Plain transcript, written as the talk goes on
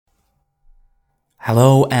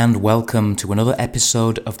Hello and welcome to another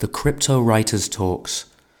episode of the Crypto Writers Talks.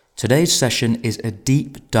 Today's session is a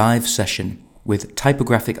deep dive session with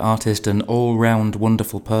typographic artist and all-round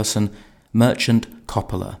wonderful person, Merchant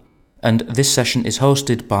Coppola. And this session is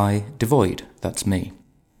hosted by Devoid, that's me.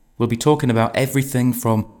 We'll be talking about everything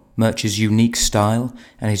from Merch's unique style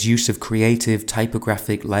and his use of creative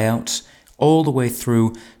typographic layouts, all the way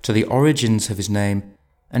through to the origins of his name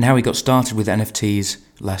and how he got started with NFTs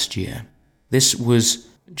last year. This was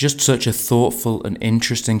just such a thoughtful and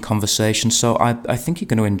interesting conversation, so I think you're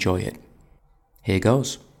going to enjoy it. Here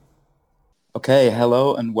goes. Okay,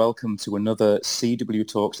 hello and welcome to another CW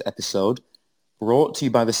Talks episode brought to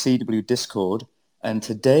you by the CW Discord. And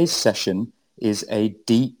today's session is a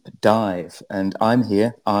deep dive. And I'm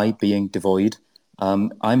here, I being Devoid,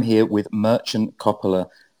 I'm here with Merchant Coppola,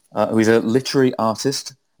 who is a literary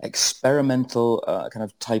artist, experimental kind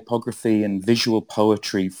of typography and visual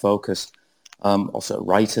poetry focused. Also a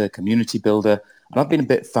writer, community builder, and I've been a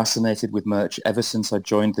bit fascinated with Merch ever since I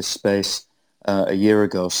joined this space a year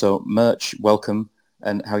ago. So Merch, welcome,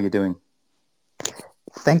 and how are you doing?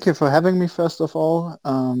 Thank you for having me, first of all.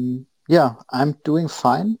 I'm doing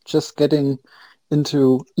fine, just getting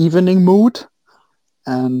into evening mood,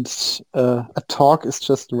 and a talk is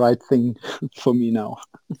just the right thing for me now.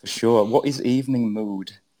 For sure. What is evening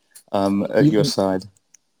mood at your side?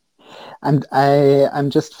 I'm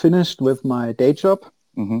just finished with my day job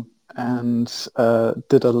and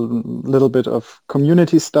did a little bit of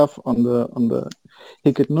community stuff on the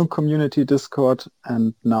Hickett Nook community Discord,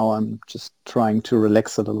 and now I'm just trying to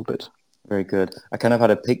relax a little bit. Very good. I kind of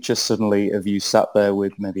had a picture suddenly of you sat there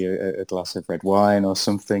with maybe a glass of red wine or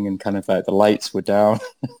something, and kind of like the lights were down.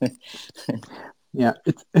 Yeah,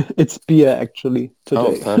 it's beer actually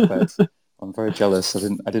today. Oh, perfect. I'm very jealous.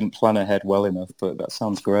 I didn't plan ahead well enough, but that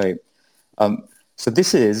sounds great. So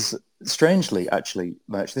this is, strangely, actually,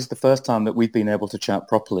 Merch, this is the first time that we've been able to chat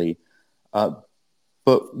properly.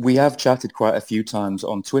 But we have chatted quite a few times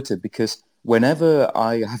on Twitter because whenever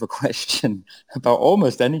I have a question about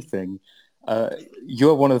almost anything,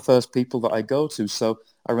 you're one of the first people that I go to. So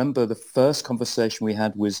I remember the first conversation we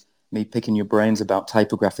had was me picking your brains about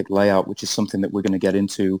typographic layout, which is something that we're going to get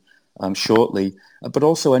into shortly, but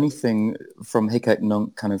also anything from Hickett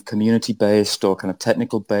Nook kind of community-based or kind of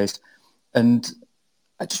technical-based. And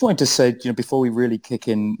I just wanted to say, before we really kick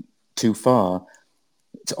in too far,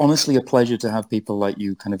 it's honestly a pleasure to have people like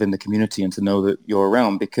you kind of in the community and to know that you're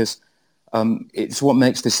around, because it's what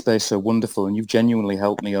makes this space so wonderful, and you've genuinely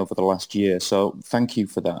helped me over the last year. So thank you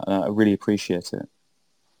for that. I really appreciate it.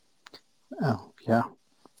 Oh, yeah.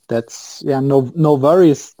 No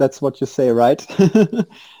worries. That's what you say, right?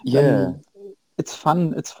 Yeah. It's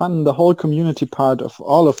fun. It's fun. The whole community part of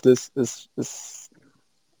all of this is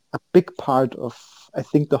a big part of, I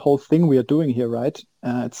think, the whole thing we are doing here, right?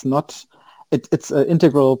 It's an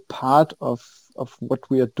integral part of what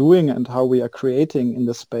we are doing and how we are creating in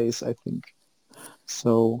the space, I think.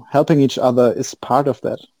 So helping each other is part of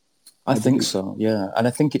that. I think so, yeah. And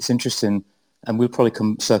I think it's interesting, and we'll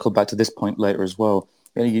probably circle back to this point later as well.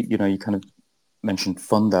 You kind of mentioned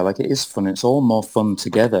fun there. Like, it is fun. It's all more fun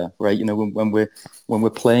together, right? When we're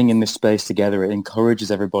playing in this space together, it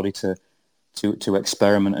encourages everybody to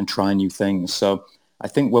experiment and try new things. So I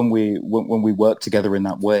think when we work together in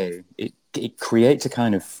that way, it creates a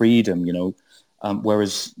kind of freedom,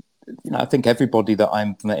 whereas I think everybody that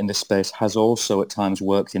I've met in this space has also at times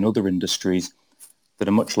worked in other industries that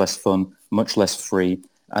are much less fun, much less free,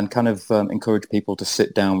 and kind of encourage people to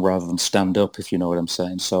sit down rather than stand up, if you know what I'm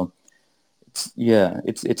saying. So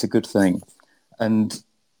it's a good thing. And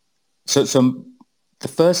so the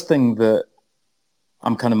first thing that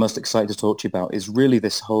I'm kind of most excited to talk to you about is really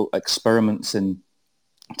this whole experiments in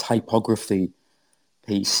typography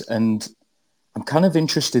piece. And I'm kind of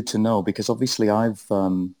interested to know, because obviously I've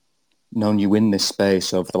known you in this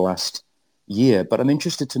space over the last year, but I'm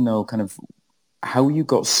interested to know kind of how you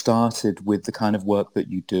got started with the kind of work that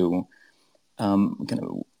you do,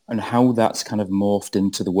 and how that's kind of morphed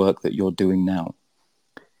into the work that you're doing now.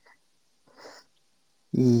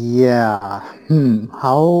 Yeah.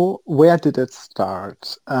 Where did it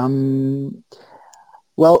start?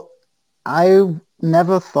 Well, I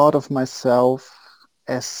never thought of myself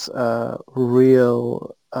as a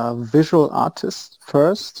real visual artist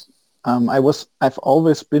first. I've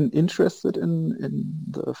always been interested in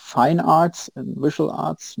the fine arts and visual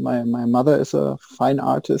arts. My mother is a fine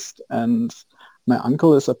artist and my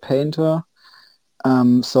uncle is a painter.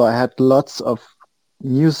 So I had lots of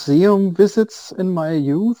museum visits in my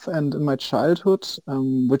youth and in my childhood,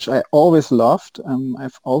 which I always loved.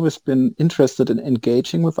 I've always been interested in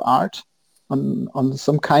engaging with art. on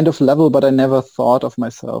some kind of level, but I never thought of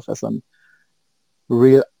myself as a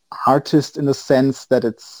real artist in the sense that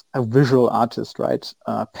it's a visual artist, right?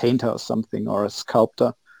 A painter or something, or a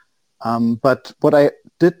sculptor. But what I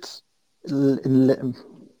did, in,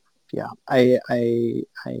 yeah, I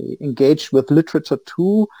engaged with literature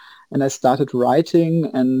too, and I started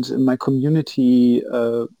writing. And in my community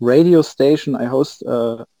radio station, I host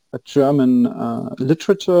a German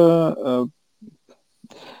literature.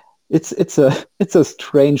 It's a it's a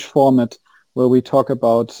strange format where we talk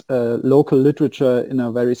about local literature in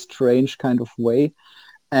a very strange kind of way.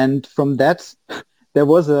 And from that, there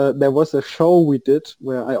was a show we did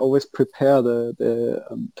where I always prepare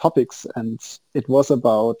the topics, and it was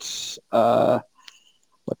about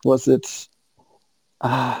what was it?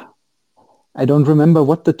 Uh, I don't remember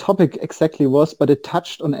what the topic exactly was, but it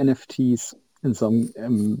touched on NFTs in some.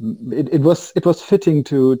 It was fitting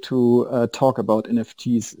to talk about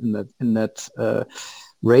NFTs in that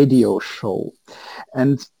radio show.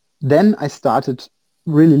 And then I started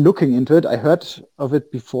really looking into it. I heard of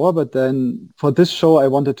it before, but then for this show, I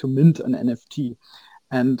wanted to mint an NFT.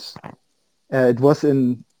 And it was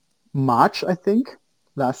in March, I think,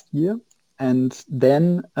 last year. And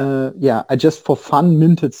then, yeah, I just for fun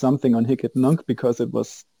minted something on Hicket Nunk because it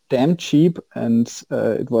was damn cheap and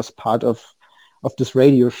it was part of this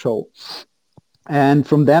radio show. And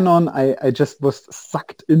from then on, I just was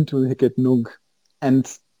sucked into Hicket Nunk. And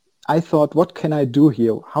I thought, what can I do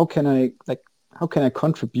here? How can I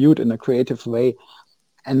contribute in a creative way?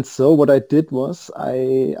 And so what I did was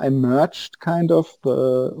I merged kind of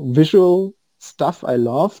the visual stuff I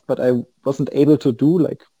loved, but I wasn't able to do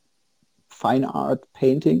like fine art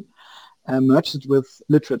painting. I merged it with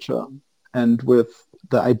literature and with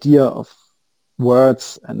the idea of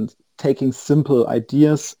words and taking simple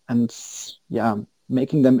ideas and yeah,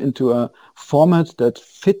 making them into a format that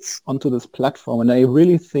fits onto this platform. And I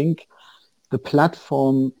really think the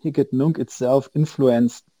platform Hicket Nunk itself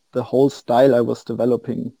influenced the whole style I was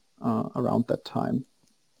developing around that time.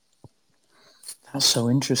 That's so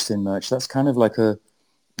interesting, Merch. That's kind of like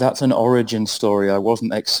that's an origin story I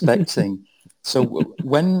wasn't expecting. So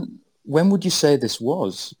when would you say this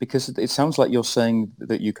was? Because it sounds like you're saying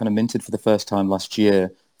that you kind of minted for the first time last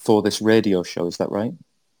year for this radio show. Is that right?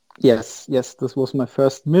 Yes, this was my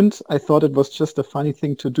first mint. I thought it was just a funny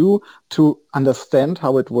thing to do to understand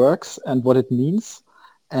how it works and what it means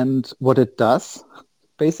and what it does,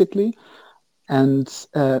 basically. And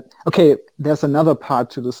okay, there's another part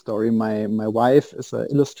to the story. My wife is an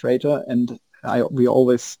illustrator, and we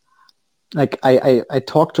always like I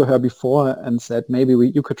talked to her before and said maybe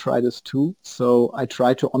you could try this too. So I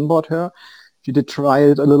tried to onboard her. She did try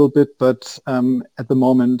it a little bit, but at the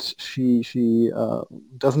moment she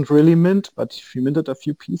doesn't really mint, but she minted a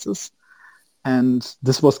few pieces. And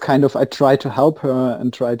this was kind of I tried to help her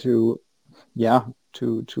and try to yeah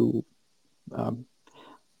to um,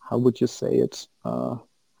 how would you say it?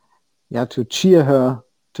 Yeah, to cheer her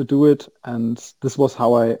to do it. And this was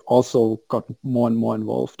how I also got more and more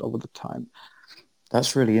involved over the time.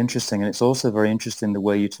 That's really interesting. And it's also very interesting the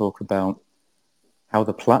way you talk about how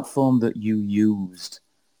the platform that you used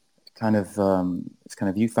it's kind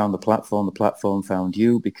of you found the platform found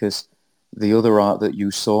you, because the other art that you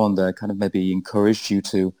saw on there kind of maybe encouraged you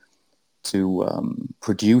to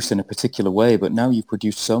produce in a particular way. But now you've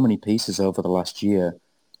produced so many pieces over the last year.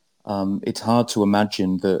 It's hard to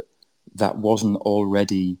imagine that wasn't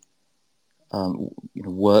already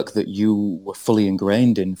work that you were fully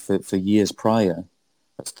ingrained in for years prior.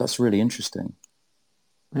 That's really interesting.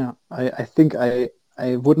 Yeah, I think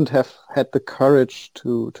I wouldn't have had the courage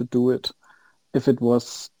to do it if it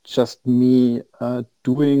was just me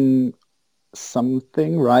doing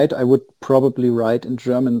something, right? I would probably write in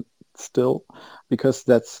German still because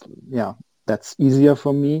that's easier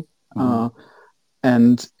for me. Mm-hmm.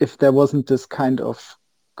 And if there wasn't this kind of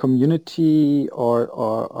community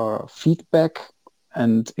or feedback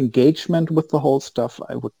and engagement with the whole stuff,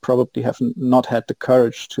 I would probably have not had the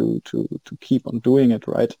courage to keep on doing it,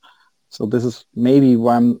 right? So this is maybe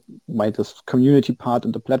why this community part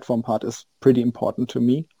and the platform part is pretty important to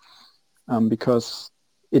me, because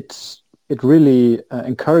it really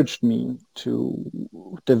encouraged me to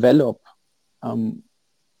develop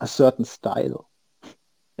a certain style.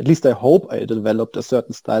 At least I hope I developed a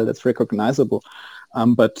certain style that's recognizable.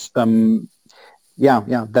 But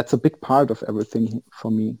yeah, that's a big part of everything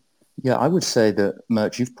for me. Yeah, I would say that,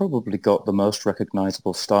 Merch, you've probably got the most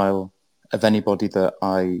recognizable style of anybody that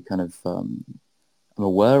I kind of am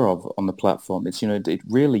aware of on the platform. It's, it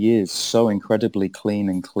really is so incredibly clean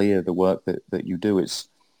and clear, the work that you do.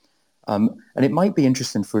 And it might be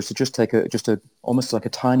interesting for us to just take almost like a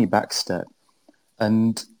tiny back step.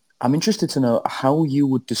 And I'm interested to know how you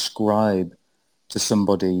would describe to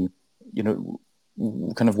somebody, you know,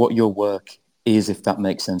 kind of what your work is, if that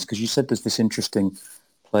makes sense. Because you said there's this interesting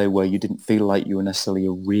play where you didn't feel like you were necessarily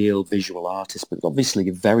a real visual artist, but obviously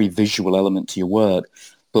a very visual element to your work.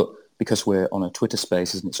 But because we're on a Twitter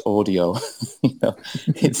Spaces and it's audio, you know,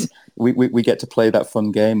 it's we get to play that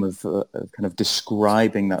fun game of kind of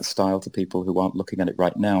describing that style to people who aren't looking at it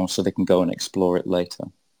right now, so they can go and explore it later.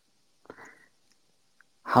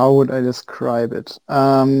 How would I describe it?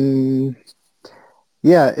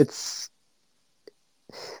 Yeah,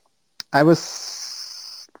 I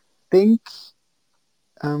was think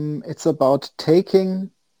it's about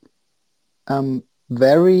taking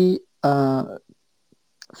very,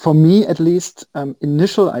 for me at least,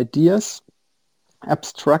 initial ideas,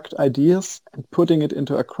 abstract ideas, and putting it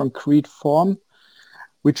into a concrete form,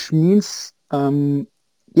 which means,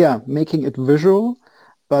 yeah, making it visual,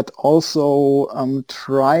 but also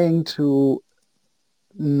trying to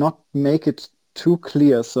not make it too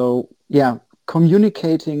clear. So, yeah,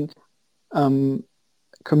 communicating um,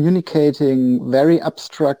 communicating very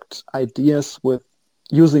abstract ideas with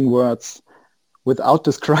using words without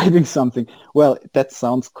describing something. Well, that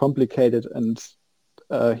sounds complicated and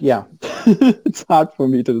yeah, it's hard for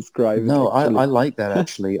me to describe it No, I actually. like that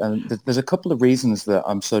actually. And there's a couple of reasons that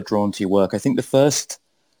I'm so drawn to your work. I think the first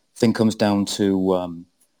thing comes down to,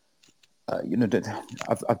 you know,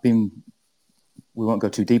 I've been, we won't go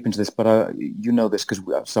too deep into this, but you know this because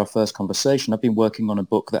it's our first conversation. I've been working on a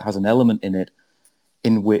book that has an element in it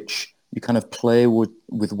in which you kind of play with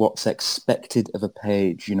what's expected of a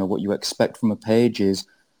page. You know, what you expect from a page is,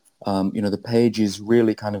 you know, the page is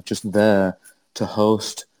really kind of just there to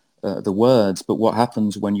host the words. But what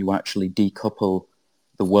happens when you actually decouple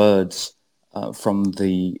the words from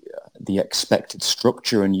the expected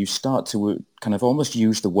structure, and you start to kind of almost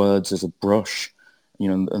use the words as a brush, you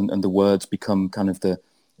know, and the words become kind of the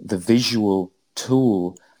visual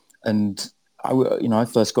tool. And you know, I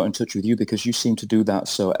first got in touch with you because you seem to do that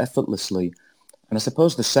so effortlessly. And I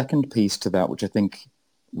suppose the second piece to that, which I think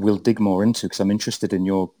we'll dig more into because I'm interested in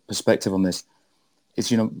your perspective on this,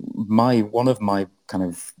 is, you know, one of my kind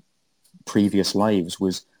of previous lives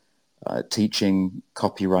was teaching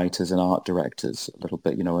copywriters and art directors a little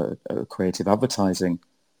bit, you know, a creative advertising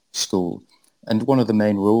school. And one of the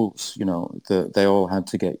main rules, you know, that they all had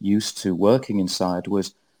to get used to working inside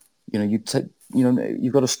was, you know, you know,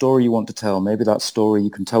 you've got a story you want to tell. Maybe that story, you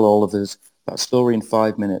can tell all of us that story in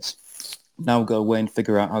 5 minutes. Now go away and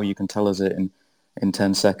figure out how you can tell us it in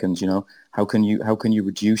 10 seconds. You know, how can you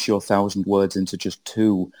reduce your 1,000 words into just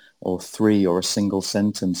two or three or a single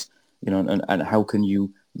sentence? You know, and how can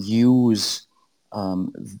you use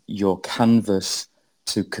your canvas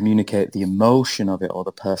to communicate the emotion of it or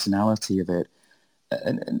the personality of it?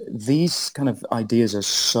 And these kind of ideas are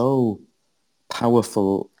so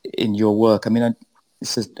powerful in your work. I mean,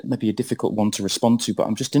 this is maybe a difficult one to respond to, but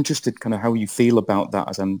I'm just interested kind of how you feel about that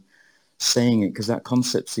as I'm saying it, because that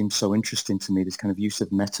concept seems so interesting to me, this kind of use of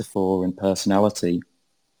metaphor and personality.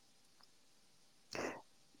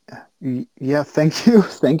 Yeah, thank you.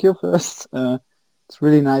 Thank you first. It's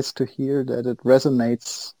really nice to hear that it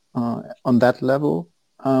resonates on that level.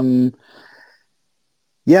 Yeah,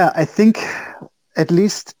 I think at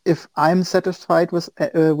least if I'm satisfied with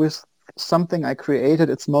something I created,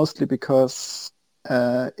 it's mostly because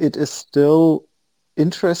it is still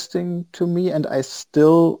interesting to me, and I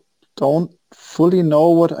still don't fully know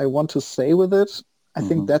what I want to say with it. I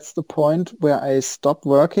think Hmm. that's the point where I stop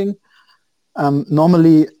working.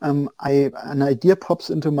 Normally, an idea pops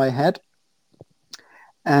into my head,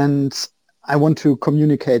 and I want to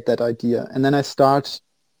communicate that idea, and then I start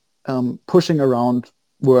pushing around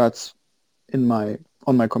words in my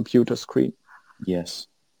on my computer screen. Yes.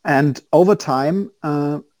 And over time,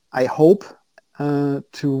 I hope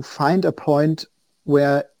to find a point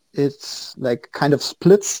where it's like kind of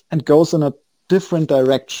splits and goes in a different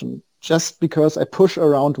direction just because I push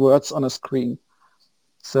around words on a screen.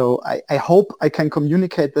 So I hope I can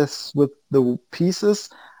communicate this with the pieces,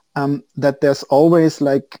 that there's always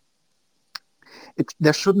like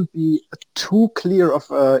there shouldn't be a too clear of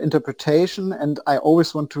interpretation, and I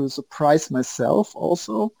always want to surprise myself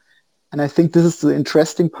also. And I think this is the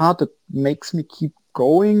interesting part that makes me keep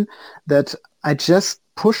going, that I just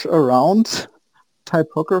push around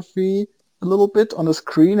typography a little bit on the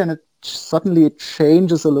screen, and suddenly it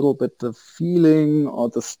changes a little bit the feeling or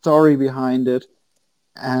the story behind it.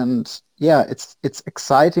 And yeah, it's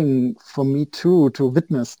exciting for me too to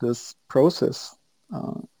witness this process.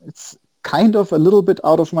 It's kind of a little bit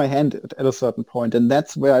out of my hand at a certain point, and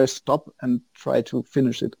that's where I stop and try to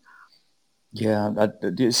finish it. Yeah,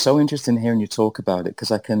 it's so interesting hearing you talk about it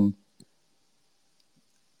because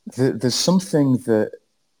there's something that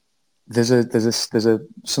there's a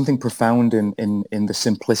something profound in the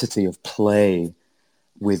simplicity of play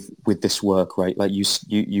with this work, right? Like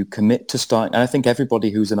you commit to start, and I think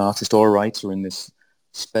everybody who's an artist or a writer in this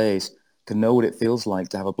space can know what it feels like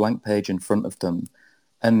to have a blank page in front of them,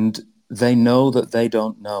 and they know that they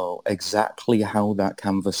don't know exactly how that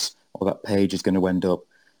canvas or that page is going to end up.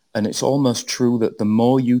 And it's almost true that the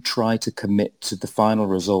more you try to commit to the final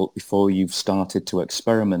result before you've started to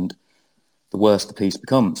experiment, the worse the piece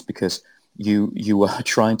becomes because you are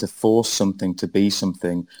trying to force something to be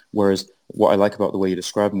something. Whereas what I like about the way you're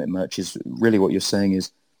describing it, Merch, is really what you're saying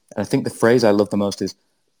is, and I think the phrase I love the most is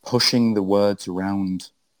pushing the words around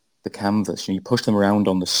the canvas. You push them around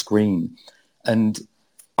on the screen. And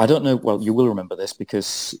I don't know, well, you will remember this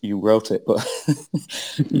because you wrote it, but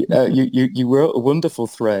you wrote a wonderful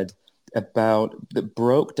thread about that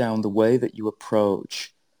broke down the way that you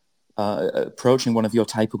approaching one of your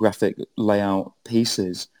typographic layout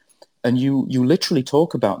pieces. And you literally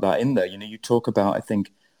talk about that in there. You talk about, I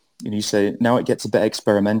think, you say, now it gets a bit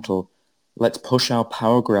experimental. Let's push our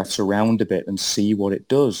paragraphs around a bit and see what it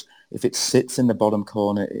does. If it sits in the bottom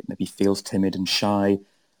corner, it maybe feels timid and shy.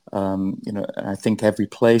 I think every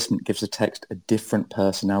placement gives the text a different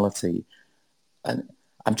personality. And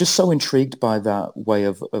I'm just so intrigued by that way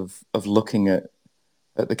of looking at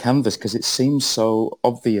the canvas because it seems so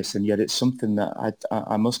obvious, and yet it's something that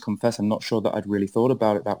I must confess I'm not sure that I'd really thought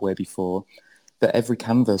about it that way before, that every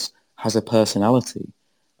canvas has a personality.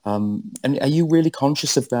 And are you really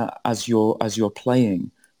conscious of that as you're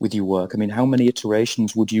playing with your work? I mean, how many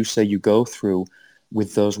iterations would you say you go through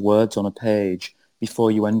with those words on a page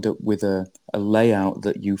before you end up with a layout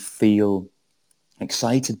that you feel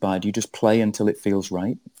excited by? Do you just play until it feels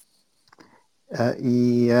right?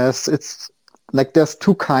 Yes, it's like there's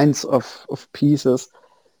two kinds of pieces.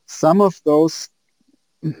 Some of those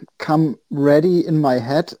come ready in my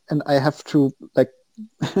head, and I have to like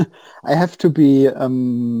I have to be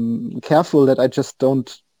careful that I just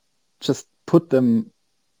don't just put them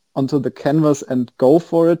onto the canvas and go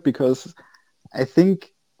for it because I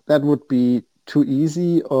think that would be too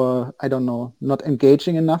easy or I don't know, not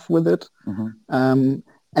engaging enough with it. Mm-hmm. Um,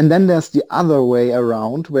 and then there's the other way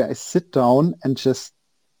around where I sit down and just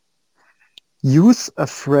use a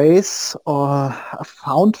phrase or a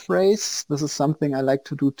found phrase. This is something I like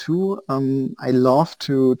to do too. I love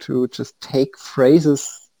to just take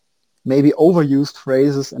phrases, maybe overused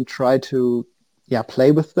phrases, and try to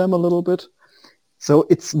play with them a little bit. So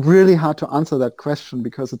it's really hard to answer that question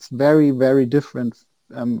because it's very, very different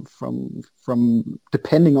from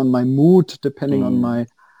depending on my mood, depending on Mm, my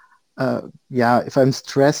if I'm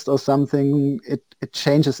stressed or something, it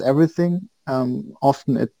changes everything.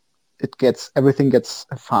 Often it gets everything gets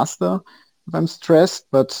faster if I'm stressed,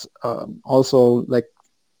 but also like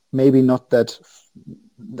maybe not that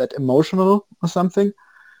emotional or something.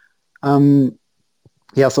 Um,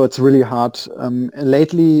 so it's really hard.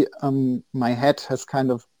 Lately, my head has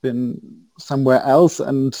kind of been somewhere else,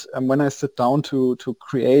 and when I sit down to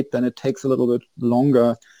create, then it takes a little bit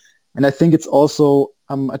longer. And I think it's also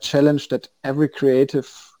a challenge that every creative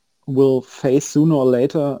will face sooner or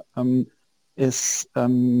later. Is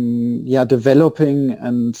developing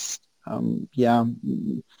and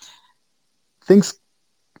things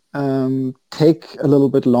take a little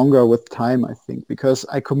bit longer with time, I think, because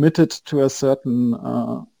I committed to a certain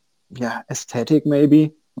aesthetic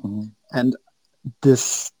maybe, mm, and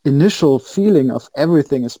this initial feeling of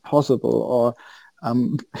everything is possible, or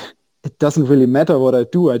um, it doesn't really matter what I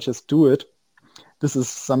do, I just do it. This is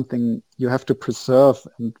something you have to preserve,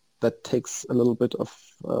 and that takes a little bit of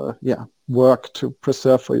work to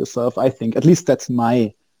preserve for yourself. I think at least that's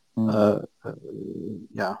my mm. uh,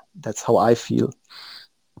 uh, that's how I feel.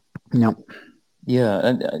 Yeah. Yeah,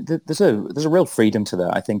 and there's a real freedom to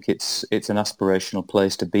that. I think it's an aspirational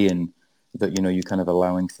place to be in, that you're kind of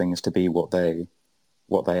allowing things to be what they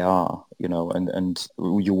are, and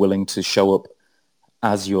you're willing to show up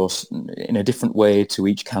as in a different way to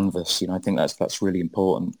each canvas. I think that's really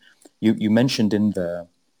important. You mentioned in there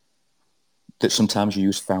that sometimes you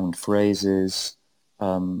use found phrases.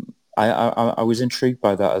 I was intrigued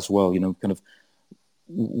by that as well. Kind of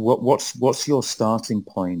what's your starting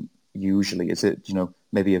point usually? Is it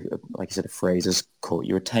maybe like you said, a phrase has caught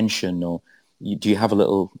your attention, or do you have a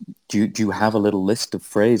little do you have a little list of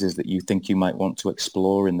phrases that you think you might want to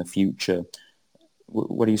explore in the future?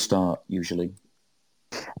 Where do you start usually?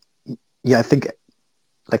 Yeah, I think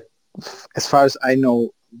like as far as I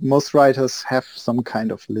know, most writers have some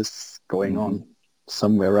kind of lists going Hmm. on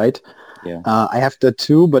somewhere, right? Yeah. I have that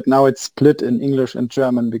too, but now it's split in English and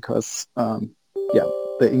German because, yeah,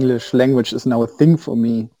 the English language is now a thing for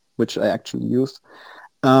me, which I actually use.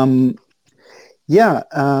 Um, yeah,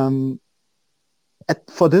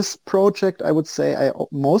 for this project, I would say I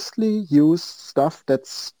mostly use stuff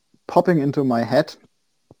that's popping into my head.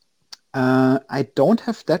 I don't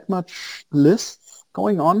have that much lists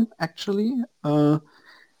going on, actually.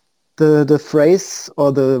 The phrase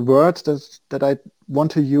or the word that I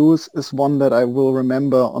want to use is one that I will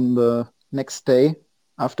remember on the next day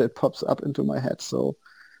after it pops up into my head. So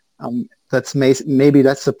that's maybe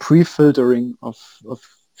that's a pre-filtering of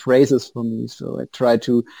phrases for me. So I try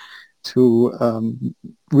to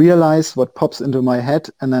realize what pops into my head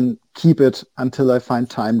and then keep it until I find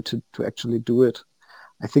time to actually do it.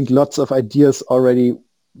 I think lots of ideas already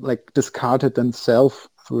like discarded themselves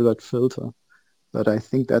through that filter, but I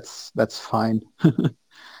think that's fine.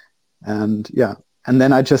 And yeah, and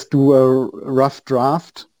then I just do a rough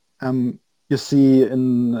draft. You see,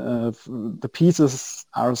 in the pieces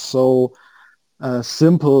are so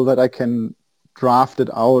simple that I can draft it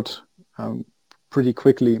out pretty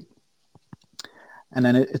quickly, and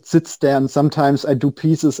then it sits there. And sometimes I do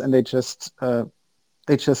pieces, and they just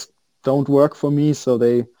don't work for me, so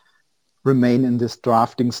they remain in this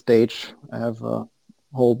drafting stage. I have a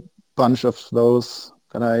whole bunch of those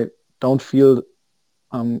that I don't feel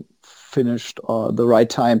finished or the right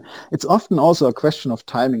time. It's often also a question of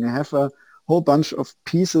timing. I have a whole bunch of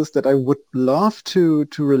pieces that I would love to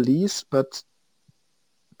release, but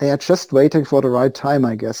they are just waiting for the right time,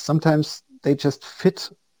 I guess. Sometimes they just fit.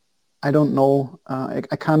 I don't know. I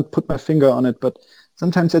can't put my finger on it, but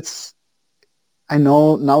sometimes I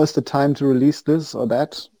know now is the time to release this or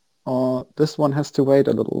that, or this one has to wait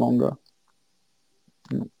a little longer.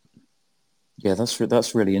 Yeah,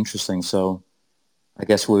 that's really interesting. So I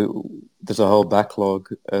guess there's a whole backlog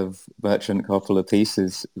of Merchant Coppola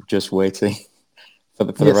pieces just waiting for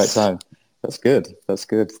the right Yes. time. That's good. That's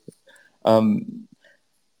good. Um,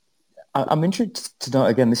 I'm interested to know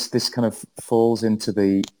again. This kind of falls into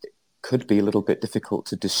the could be a little bit difficult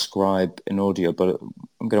to describe in audio, but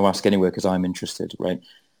I'm going to ask anyway because I'm interested. Right?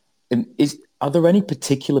 Are there any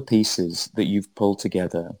particular pieces that you've pulled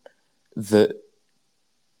together that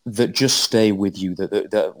just stay with you,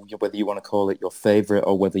 that whether you want to call it your favorite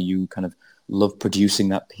or whether you kind of love producing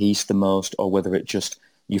that piece the most or whether it just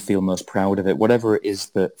you feel most proud of it, whatever it is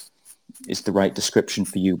that is the right description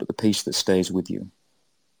for you, but the piece that stays with you?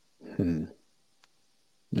 Hmm.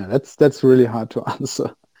 Yeah, that's really hard to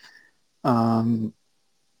answer. Um,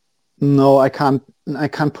 no, I can't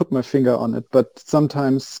put my finger on it, but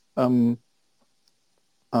sometimes I'm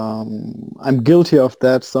guilty of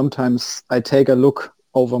that. Sometimes I take a look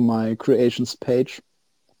over my creations page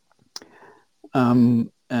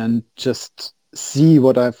and just see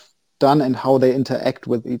what I've done and how they interact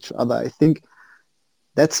with each other. I think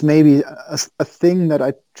that's maybe a thing that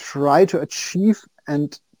I try to achieve,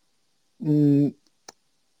 and mm,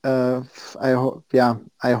 uh,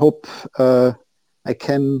 I hope I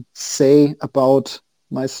can say about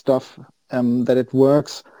my stuff that it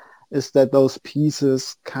works. Is that those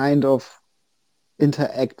pieces kind of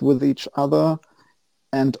interact with each other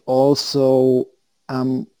and also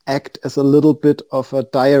act as a little bit of a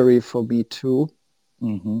diary for me too.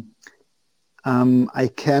 Mm-hmm. I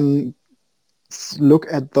can look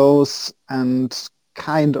at those and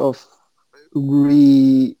kind of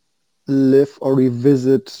relive or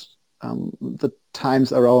revisit the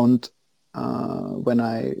times around when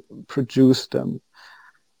I produced them,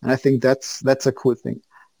 and I think that's a cool thing.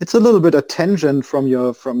 It's a little bit a tangent from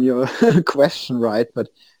your question, right? But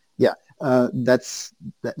yeah, that's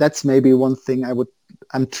maybe one thing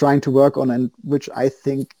I'm trying to work on, and which I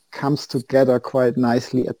think comes together quite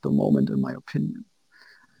nicely at the moment, in my opinion.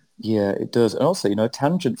 Yeah, it does. And also,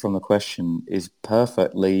 tangent from the question is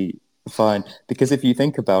perfectly fine because if you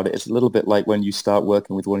think about it, it's a little bit like when you start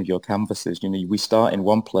working with one of your canvases, we start in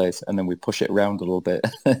one place and then we push it around a little bit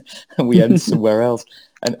and we end somewhere else.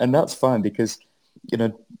 And that's fine because, you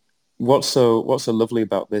know, what's so lovely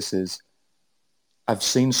about this is I've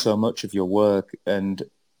seen so much of your work and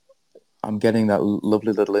I'm getting that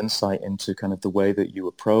lovely little insight into kind of the way that you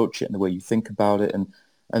approach it and the way you think about it.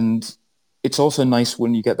 And it's also nice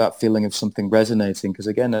when you get that feeling of something resonating, because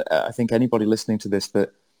again, I think anybody listening to this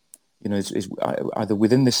that, is either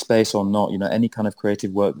within this space or not, any kind of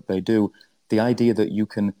creative work that they do, the idea that you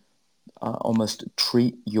can almost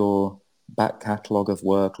treat your back catalogue of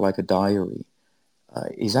work like a diary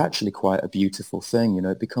is actually quite a beautiful thing.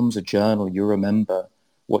 It becomes a journal. You remember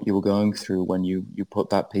what you were going through when you put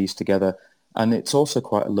that piece together. And it's also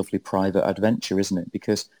quite a lovely private adventure, isn't it?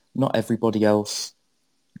 Because not everybody else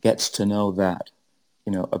gets to know that,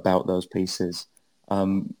 about those pieces.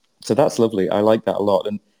 So that's lovely. I like that a lot.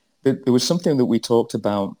 And there was something that we talked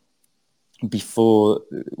about before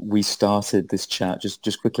we started this chat,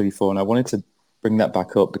 just quickly before, and I wanted to bring that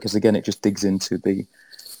back up because again, it just digs into the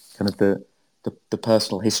kind of the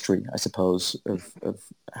personal history, I suppose, of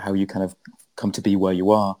how you kind of come to be where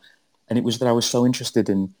you are. And it was that I was so interested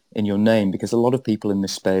in your name because a lot of people in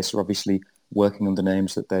this space are obviously working under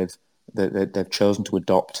names that they've chosen to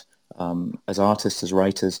adopt as artists, as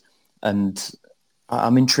writers. And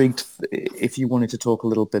I'm intrigued if you wanted to talk a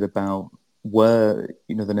little bit about where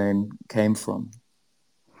the name came from.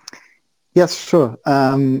 Yes, sure.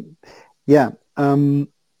 Yeah.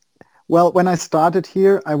 Well, when I started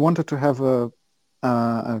here, I wanted to have a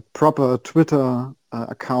proper Twitter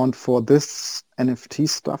account for this NFT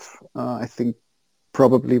stuff. I think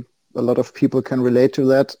probably a lot of people can relate to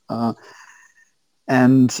that.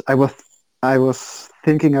 And I was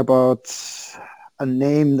thinking about a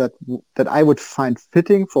name that I would find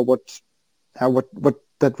fitting for what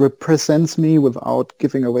that represents me without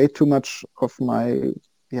giving away too much of my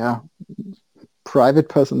yeah private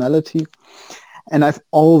personality. And I've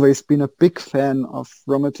always been a big fan of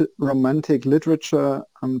romantic literature,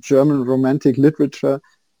 German romantic literature,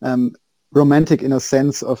 um, romantic in a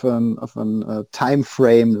sense of an time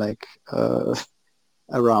frame like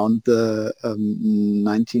around the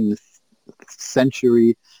 19th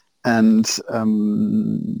century. And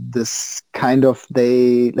this kind of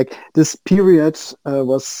they like this period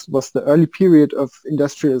was the early period of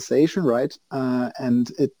industrialization, right?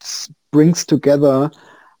 And it brings together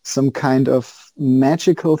some kind of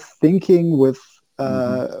magical thinking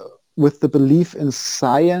Mm-hmm. with the belief in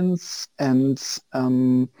science and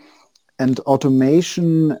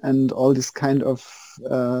automation and all this kind of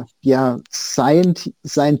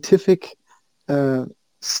scientific uh,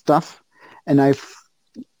 stuff. And I've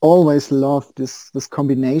always loved this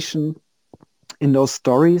combination in those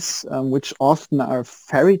stories, which often are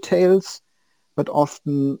fairy tales, but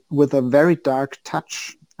often with a very dark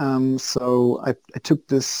touch. So I took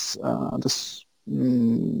this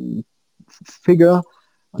figure,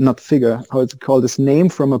 not figure, how is it called, this name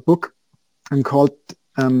from a book and called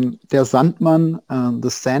Der Sandmann, the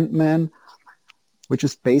Sandman, which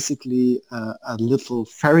is basically a little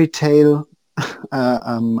fairy tale,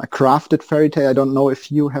 a crafted fairy tale. I don't know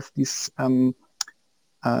if you have this term,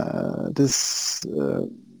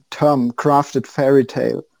 crafted fairy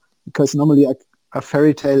tale, because normally a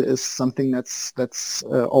fairy tale is something that's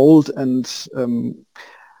old and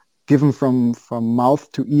given from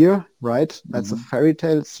mouth to ear, right? That's a Mm-hmm. fairy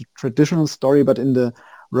tale. It's a traditional story, but in the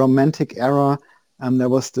romantic era, there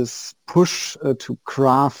was this push to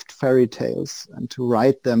craft fairy tales and to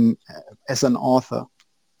write them as an author.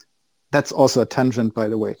 That's also a tangent, by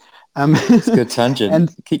the way. Um, It's a good tangent.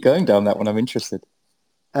 and Keep going down that one. I'm interested.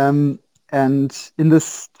 um, and in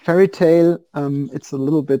this fairy tale, it's a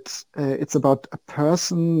little bit. It's about a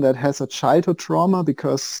person that has a childhood trauma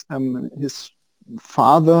because his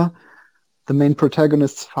father, the main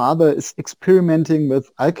protagonist's father, is experimenting with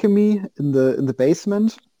alchemy in the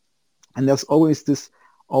basement, and there's always this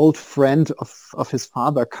old friend of his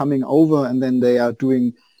father coming over, and then they are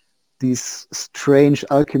doing these strange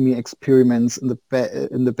alchemy experiments in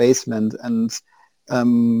the basement. And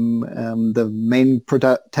the main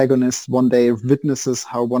protagonist one day witnesses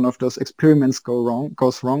how one of those experiments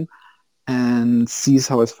goes wrong, and sees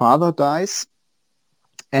how his father dies.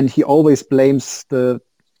 And he always blames the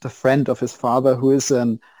friend of his father, who is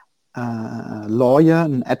an lawyer,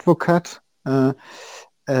 an advocate,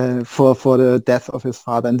 for the death of his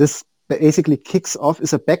father. And this basically kicks off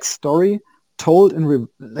is a backstory told in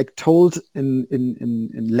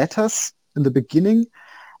letters in the beginning,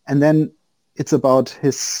 and then it's about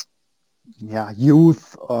his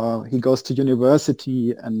youth. He goes to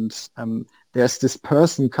university, and there's this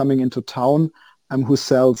person coming into town who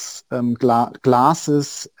sells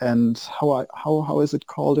glasses, and how is it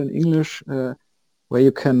called in English, where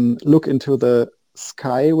you can look into the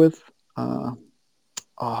sky with oh,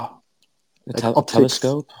 A like optics.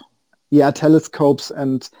 telescope? Yeah, telescopes.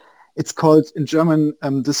 And it's called in German,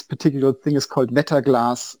 this particular thing is called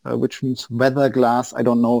Wetterglas, which means weather glass. I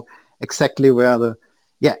don't know exactly where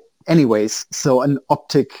yeah, anyways. So an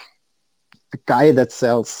optic, a guy that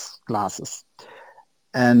sells glasses.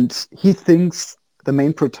 And the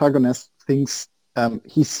main protagonist thinks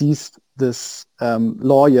he sees this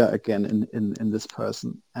lawyer again in this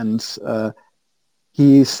person. And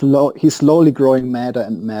he's slowly growing madder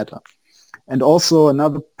and madder. And also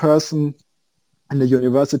another person in the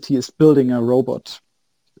university is building a robot.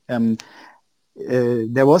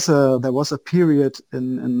 There was a period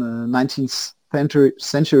in the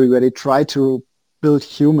century where they try to build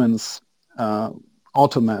humans,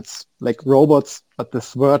 automats, like robots, but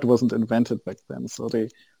this word wasn't invented back then. So they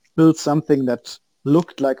built something that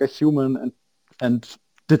looked like a human and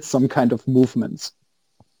did some kind of movements.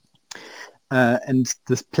 And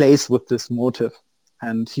this plays with this motive.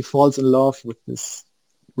 And he falls in love with this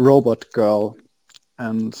robot girl,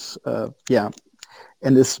 and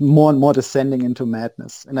and is more and more descending into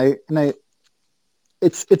madness. And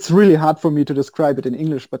it's really hard for me to describe it in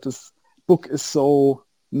English, but this book is so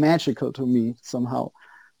magical to me somehow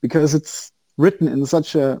because it's written in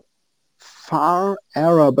such a far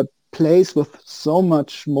era, but plays with so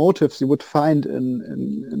much motives you would find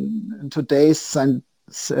in today's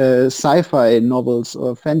sci-fi novels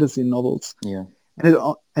or fantasy novels. Yeah.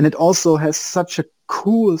 And it also has such a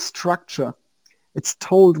cool structure. It's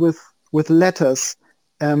told with letters.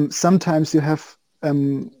 Sometimes you have a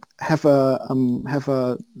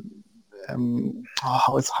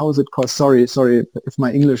how is it called? Sorry if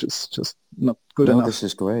my English is just not good No, enough. this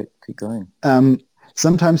is great. Keep going.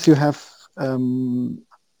 Sometimes you have the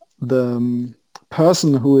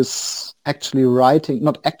person who is actually writing,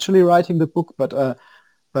 not actually writing the book, but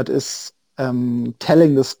is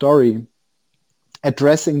telling the story,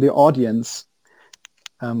 addressing the audience.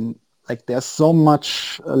 Like there's so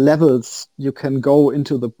much levels you can go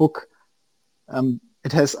into the book.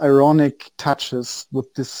 It has ironic touches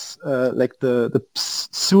with this, like the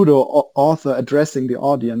pseudo author addressing the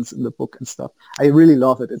audience in the book and stuff. I really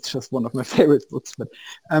love it. It's just one of my favorite books. But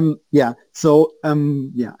I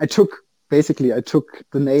took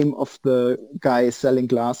the name of the guy selling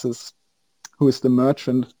glasses, who is the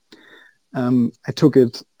merchant. I took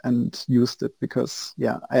it and used it because,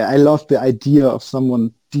 I love the idea of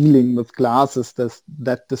someone dealing with glasses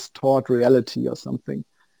that distort reality or something,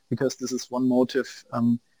 because this is one motive.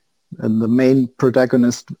 And the main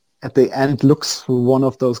protagonist at the end looks through one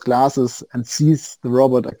of those glasses and sees the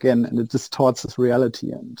robot again, and it distorts his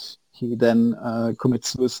reality, and he then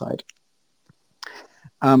commits suicide.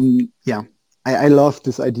 I love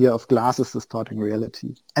this idea of glasses distorting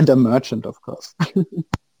reality, and a merchant, of course.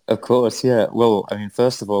 Of course, yeah. Well, I mean,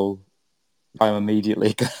 first of all, I'm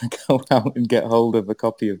immediately going to go out and get hold of a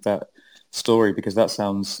copy of that story because that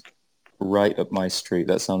sounds right up my street.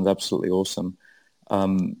 That sounds absolutely awesome. But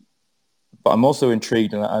I'm also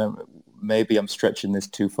intrigued, and maybe I'm stretching this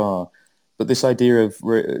too far, but this idea of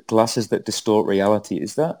glasses that distort reality,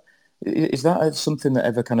 is that something that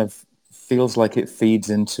ever kind of feels like it feeds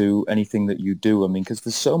into anything that you do? I mean, because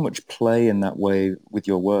there's so much play in that way with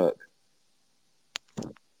your work.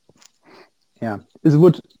 Yeah, it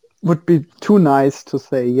would be too nice to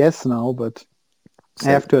say yes now, but I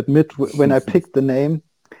have to admit, when I picked the name,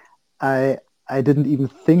 I didn't even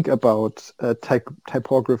think about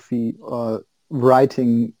typography or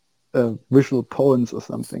writing visual poems or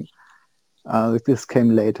something. This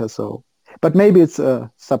came later, but maybe it's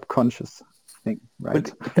a subconscious thing,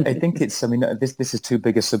 right? But I think I mean, this is too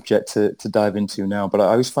big a subject to dive into now, but I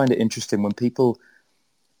always find it interesting when people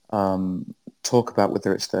talk about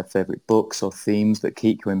whether it's their favorite books or themes that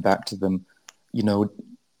keep going back to them. You know,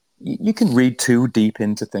 you can read too deep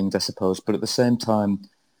into things, I suppose, but at the same time,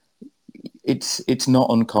 it's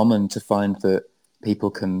not uncommon to find that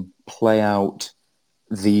people can play out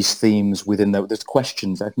these themes within there's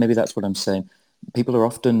questions. Maybe that's what I'm saying.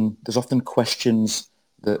 There's often questions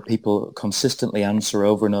that people consistently answer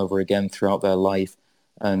over and over again throughout their life,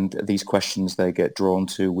 and these questions they get drawn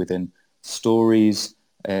to within stories,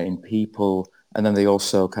 in people, and then they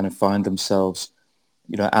also kind of find themselves,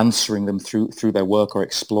 answering them through their work or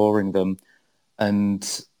exploring them. And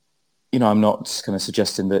I'm not kind of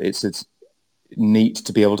suggesting that it's neat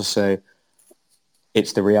to be able to say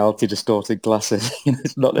it's the reality distorted glasses.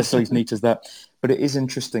 It's not necessarily as neat as that, but it is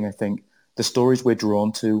interesting. I think the stories we're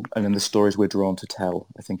drawn to, and then the stories we're drawn to tell,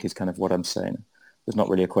 I think is kind of what I'm saying. There's not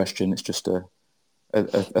really a question. It's just a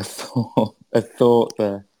thought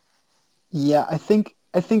there. Yeah, I think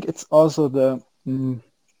it's also the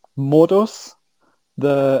modus,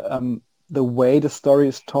 the way the story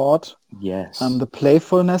is taught, Yes. the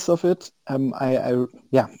playfulness of it.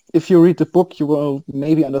 If you read the book, you will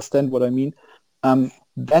maybe understand what I mean.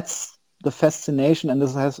 That's the fascination, and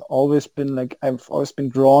this has always been like I've always been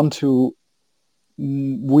drawn to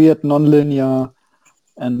weird, nonlinear,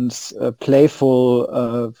 and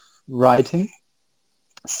playful writing.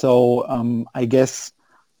 So I guess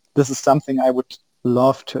this is something I would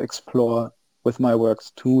love to explore with my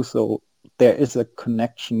works too. So there is a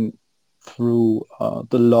connection through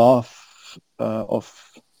the love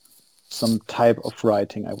of some type of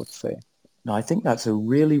writing, I would say. No, I think that's a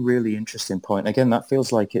really, really interesting point. Again, that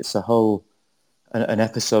feels like it's a whole an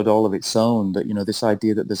episode all of its own. That this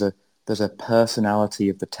idea that there's a personality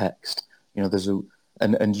of the text. There's a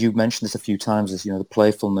and you mentioned this a few times, as the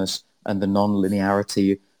playfulness and the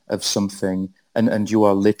non-linearity of something, and you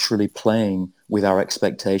are literally playing with our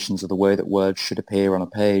expectations of the way that words should appear on a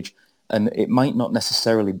page. And it might not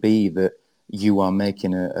necessarily be that you are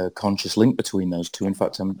making a conscious link between those two. In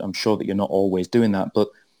fact, I'm sure that you're not always doing that. But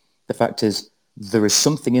the fact is, there is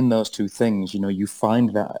something in those two things. You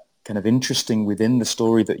find that kind of interesting within the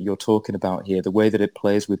story that you're talking about here, the way that it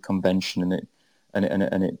plays with convention, and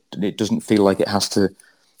it doesn't feel like it has to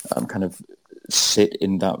kind of sit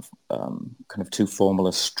in that kind of too formal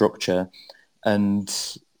a structure,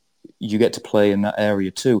 and you get to play in that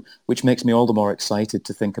area too, which makes me all the more excited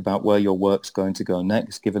to think about where your work's going to go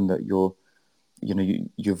next, given that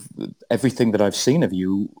you've everything that I've seen of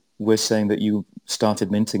you, we're saying that you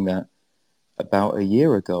started minting that about a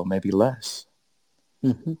year ago, maybe less.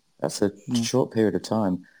 Mm-hmm. That's a short period of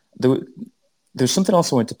time. There's something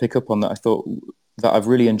else I wanted to pick up on that I thought that I've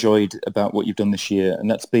really enjoyed about what you've done this year, and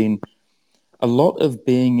that's been a lot of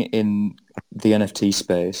being in the NFT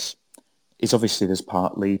space. Is obviously there's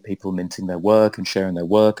partly people minting their work and sharing their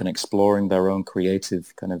work and exploring their own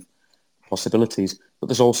creative kind of possibilities, but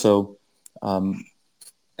there's also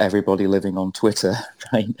everybody living on Twitter,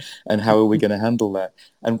 right? And how are we going to handle that?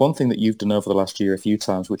 And one thing that you've done over the last year a few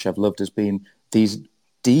times, which I've loved, has been these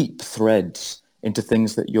deep threads into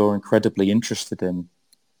things that you're incredibly interested in.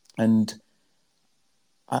 And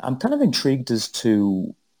I'm kind of intrigued as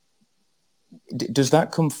to, does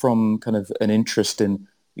that come from kind of an interest in,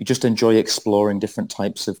 you just enjoy exploring different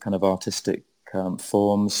types of kind of artistic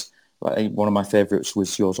forms? Like, one of my favorites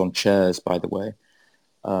was yours on chairs, by the way.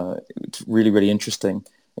 It's really, really interesting.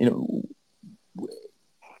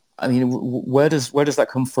 I mean, where does that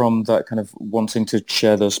come from, that kind of wanting to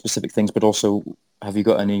share those specific things, but also have you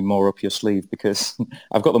got any more up your sleeve? Because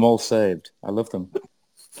I've got them all saved. I love them.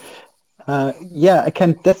 Yeah, I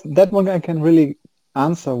can. That one I can really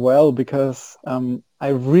answer well, because I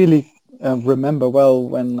really remember well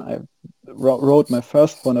when I wrote my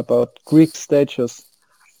first one about Greek statues.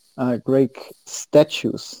 Greek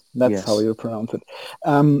statues. That's how Yes. you pronounce it.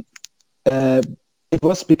 Um, uh, it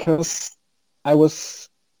was because I was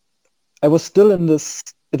I was still in this.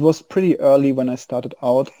 It was pretty early when I started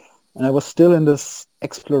out, and I was still in this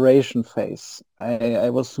exploration phase. I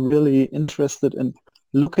was really interested in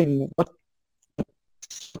looking what's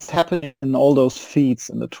happening in all those feeds,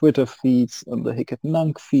 in the Twitter feeds, on the Hickett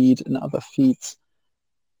Nunk feed, and other feeds.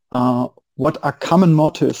 What are common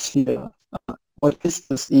motives here? What is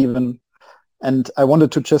this even? And I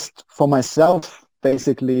wanted to just, for myself,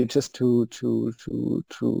 basically just to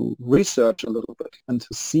research a little bit and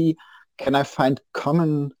to see, can I find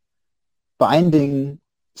common binding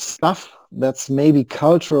stuff that's maybe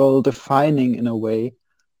cultural defining in a way,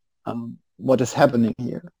 what is happening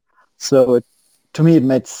here. So to me, it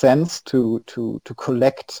made sense to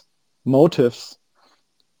collect motives,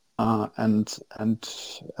 and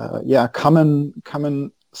yeah,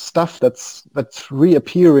 common stuff that's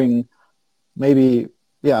reappearing, maybe,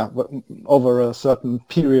 yeah, over a certain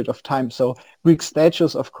period of time. So Greek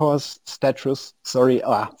statues, of course, statues. Sorry,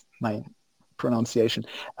 my pronunciation.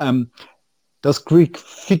 Those Greek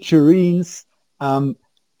figurines are,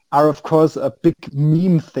 of course, a big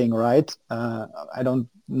meme thing, right? I don't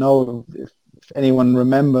know if anyone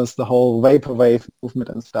remembers the whole vaporwave movement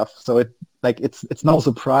and stuff. So it's no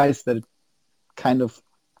surprise that it kind of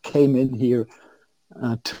came in here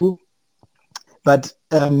too. But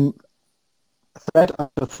thread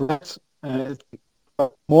after thread, it's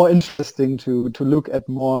more interesting to look at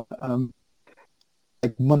more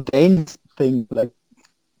like mundane things, like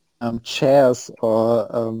chairs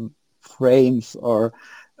or frames or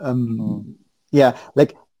yeah,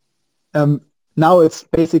 like now it's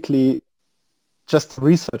basically just a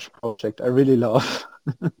research project I really love.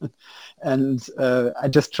 And I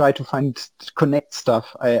just try to connect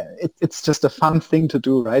stuff. It's just a fun thing to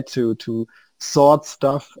do, right? To sort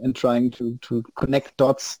stuff and trying to connect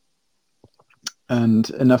dots and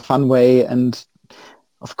in a fun way. And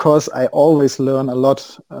of course, I always learn a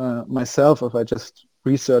lot myself if I just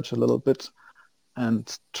research a little bit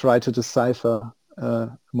and try to decipher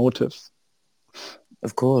motives.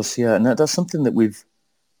 Of course, yeah. And that's something that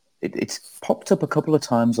it's popped up a couple of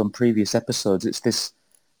times on previous episodes. It's this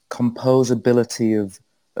composability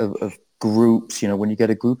of groups, when you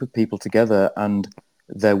get a group of people together and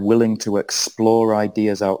they're willing to explore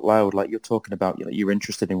ideas out loud, like you're talking about, you're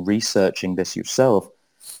interested in researching this yourself.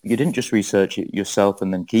 You didn't just research it yourself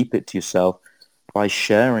and then keep it to yourself. By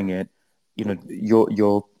sharing it,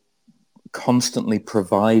 you're constantly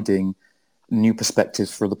providing new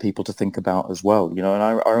perspectives for other people to think about as well. You know, and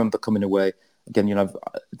I remember coming away again. You know,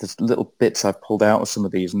 there's little bits I've pulled out of some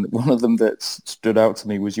of these, and one of them that stood out to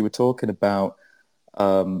me was you were talking about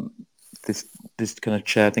um, this kind of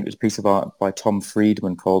chair. I think it was a piece of art by Tom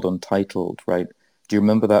Friedman called Untitled. Right? Do you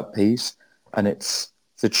remember that piece? And it's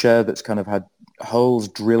a chair that's kind of had holes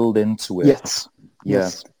drilled into it. Yes. Yeah,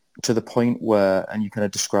 Yes. to the point where, and you kind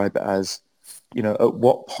of describe it as, you know, at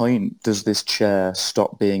what point does this chair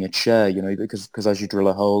stop being a chair? You know, because as you drill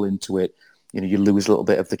a hole into it, you know, you lose a little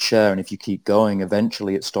bit of the chair, and if you keep going,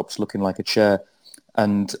 eventually it stops looking like a chair.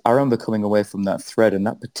 And I remember coming away from that thread, and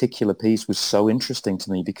that particular piece was so interesting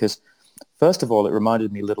to me because, first of all, it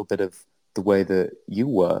reminded me a little bit of the way that you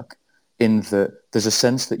work, in that there's a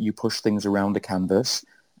sense that you push things around a canvas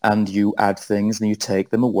and you add things and you take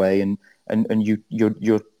them away, and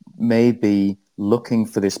you're maybe looking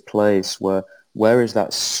for this place where is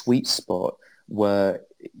that sweet spot where,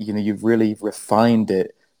 you know, you've really refined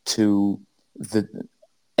it to the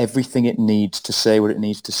everything it needs to say what it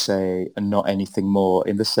needs to say and not anything more,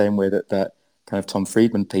 in the same way that that kind of Tom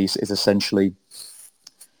Friedman piece is essentially,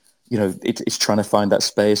 you know, it's trying to find that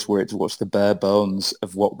space where it's what's the bare bones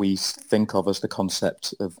of what we think of as the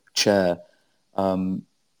concept of chair. Um,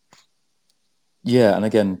 yeah, and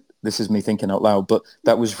again, this is me thinking out loud, but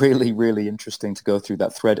that was really, really interesting to go through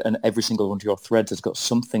that thread. And every single one of your threads has got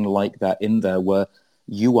something like that in there where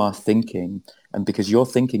you are thinking, and because you're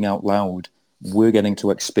thinking out loud, we're getting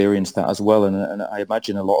to experience that as well. And I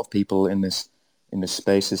imagine a lot of people in this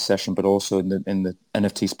spaces session, but also in the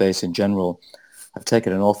NFT space in general, have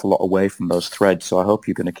taken an awful lot away from those threads. So I hope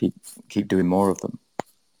you're going to keep doing more of them.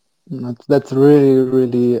 That's really,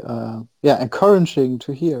 really, yeah, encouraging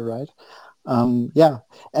to hear, right? Yeah,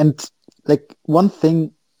 and like one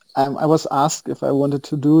thing, I was asked if I wanted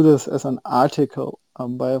to do this as an article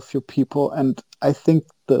by a few people, and I think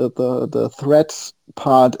the threads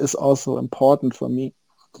part is also important for me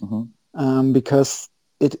Mm-hmm. because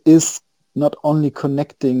it is not only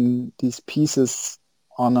connecting these pieces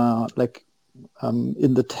on a like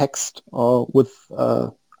in the text or with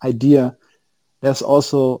idea. There's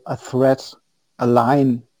also a thread, a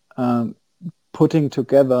line, putting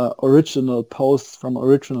together original posts from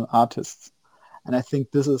original artists. And I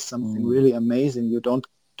think this is something Mm. really amazing. You don't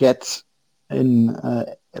get in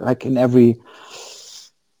like in every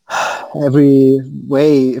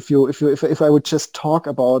way. If I would just talk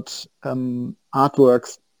about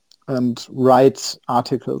artworks and write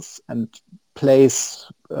articles and place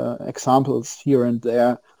examples here and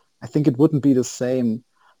there, I think it wouldn't be the same.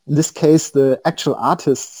 In this case, the actual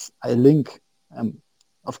artists I link,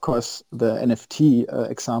 of course, the NFT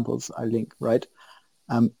examples I link, right?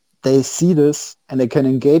 Um, they see this and they can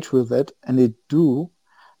engage with it, and they do.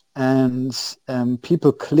 And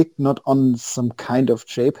people click not on some kind of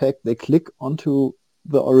JPEG, they click onto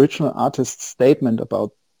the original artist's statement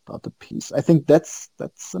about the piece. I think that's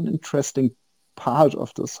an interesting part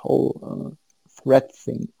of this whole thread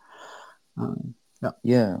thing. Yeah.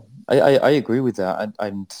 Yeah, I agree with that.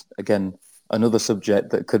 And again, another subject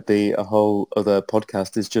that could be a whole other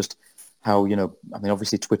podcast is just how, you know, I mean,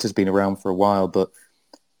 obviously Twitter's been around for a while, but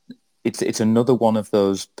it's another one of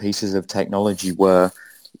those pieces of technology where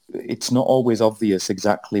it's not always obvious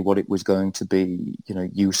exactly what it was going to be, you know,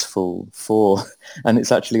 useful for. And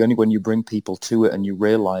it's actually only when you bring people to it and you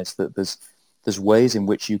realize that there's ways in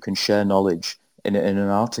which you can share knowledge in an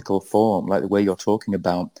article form, like the way you're talking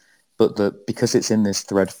about, but that because it's in this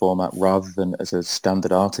thread format rather than as a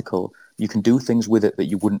standard article, you can do things with it that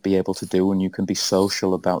you wouldn't be able to do, and you can be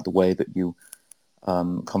social about the way that you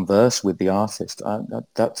converse with the artist.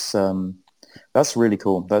 That's really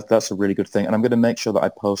cool. That's a really good thing. And I'm going to make sure that I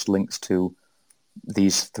post links to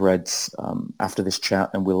these threads after this chat,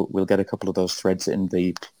 and we'll get a couple of those threads in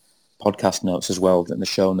the podcast notes as well, in the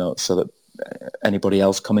show notes, so that anybody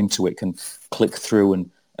else coming to it can click through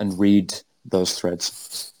and read those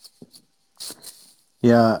threads.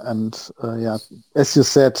 Yeah, and yeah, as you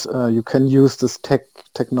said, you can use this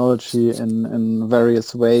technology in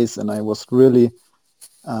various ways, and I was really,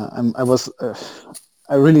 I was,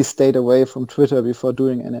 I really stayed away from Twitter before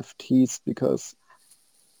doing NFTs because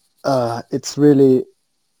it's really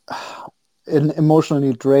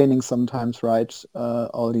emotionally draining sometimes, right?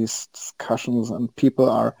 All these discussions and people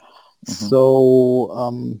are Mm-hmm.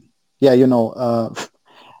 so, yeah,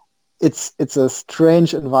 it's a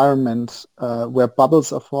strange environment where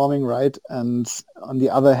bubbles are forming, right? And on the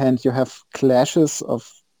other hand, you have clashes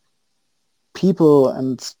of people,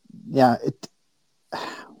 and yeah,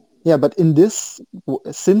 yeah. But in this,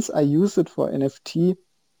 since I use it for NFT,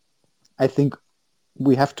 I think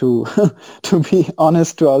we have to to be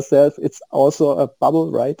honest to ourselves. It's also a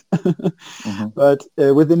bubble, right? Hmm. But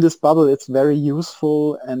within this bubble, it's very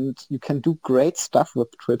useful, and you can do great stuff with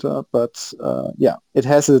Twitter. But yeah, it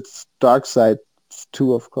has its dark side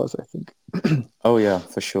too, of course, I think. Oh yeah,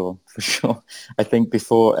 for sure, for sure. I think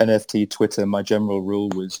before NFT Twitter, my general rule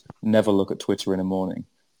was never look at Twitter in the morning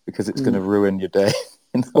because it's going Mm. to ruin your day.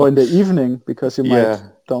 You Or know? in the evening, because you might Yeah,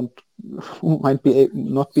 don't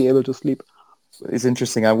not be able to sleep. it's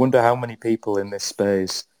interesting. I wonder how many people in this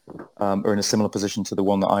space are in a similar position to the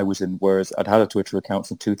one that I was in, whereas I'd had a Twitter account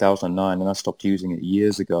since 2009 and I stopped using it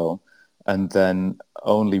years ago, and then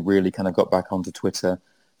only really kind of got back onto Twitter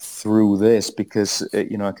through this because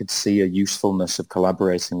I could see a usefulness of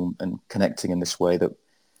collaborating and connecting in this way that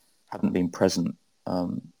hadn't been present.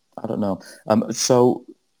 I don't know. So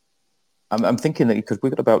I'm thinking that because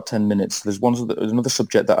we've got about 10 minutes, there's another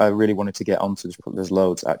subject that I really wanted to get onto. There's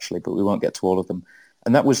loads actually, but we won't get to all of them.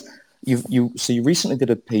 And that was you recently did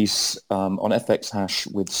a piece on FX Hash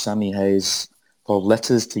with Sammy Hayes called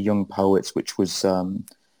Letters to Young Poets, which was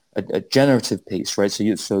a generative piece, right?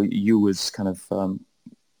 So you was kind of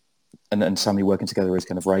and Sammy working together as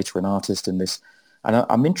kind of writer and artist in this. And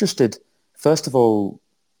I'm interested, first of all,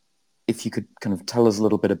 if you could kind of tell us a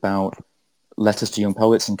little bit about Letters to Young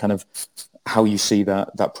Poets and kind of how you see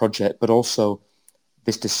that project, but also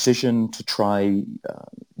this decision to try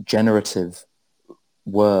generative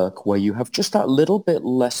work where you have just that little bit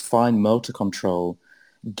less fine motor control,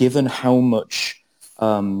 given how much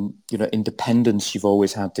independence you've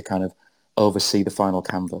always had to kind of oversee the final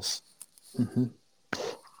canvas. Hmm.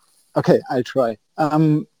 Okay, I'll try.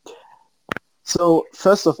 So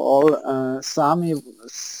first of all, Sami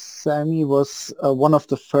was one of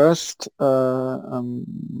the first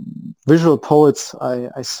visual poets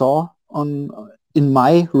I saw on in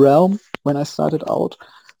my realm when I started out.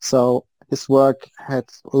 So his work had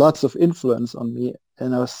lots of influence on me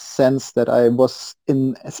in a sense that I was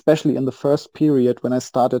especially in the first period when I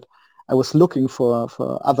started, I was looking for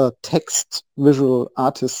other text visual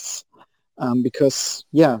artists because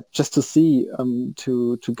yeah, just to see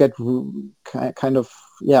to get kind of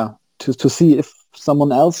yeah to see if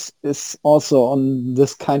someone else is also on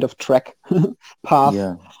this kind of track path.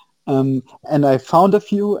 Yeah, And I found a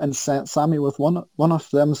few, and Sami was one of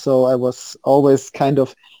them. So I was always kind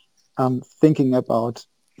of thinking about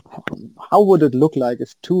how would it look like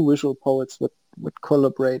if two visual poets would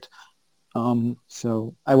collaborate.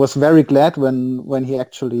 So I was very glad when he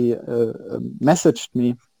actually messaged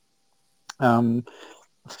me a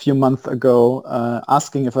few months ago,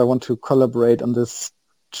 asking if I want to collaborate on this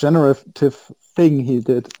generative thing he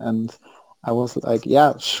did, and I was like,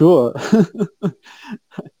 yeah, sure.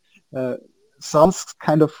 uh, Sounds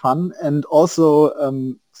kind of fun, and also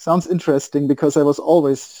sounds interesting because I was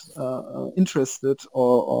always interested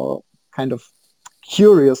or kind of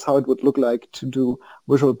curious how it would look like to do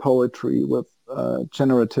visual poetry with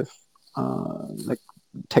generative like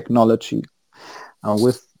technology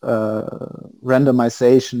with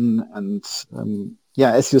randomization and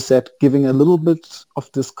yeah, as you said, giving a little bit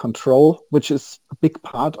of this control, which is a big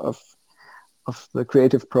part of the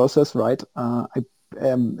creative process, right?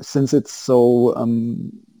 Since it's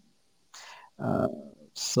uh,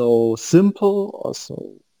 so simple or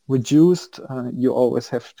so reduced, you always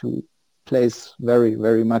have to place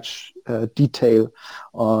very much detail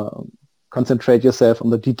or concentrate yourself on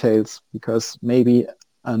the details because maybe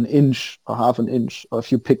an inch or half an inch or a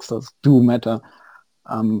few pixels do matter.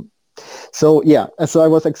 Um, so yeah, so I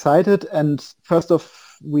was excited, and first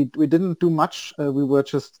off, we didn't do much. We were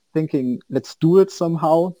just thinking, let's do it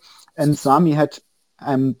somehow. And Sami had,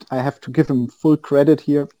 and I have to give him full credit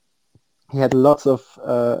here. He had lots of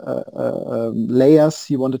layers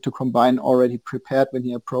he wanted to combine already prepared when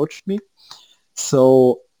he approached me.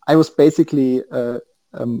 So I was basically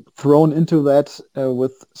thrown into that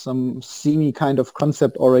with some semi kind of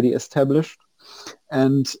concept already established.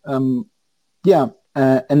 And yeah,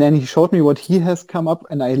 and then he showed me what he has come up,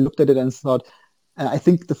 and I looked at it and thought, I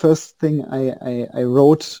think the first thing I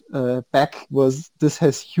wrote back was this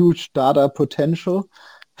has huge data potential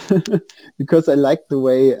because I liked the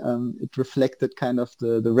way it reflected kind of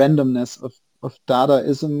the randomness of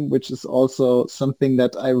Dadaism, which is also something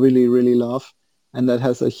that I really love and that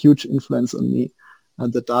has a huge influence on me,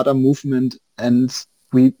 the Dada movement. And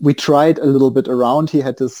we tried a little bit around. He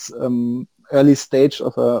had this early stage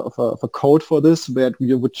of a code for this where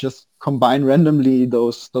you would just combine randomly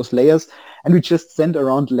those layers, and we just send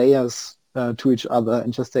around layers to each other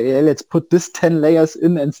and just say, hey, let's put this 10 layers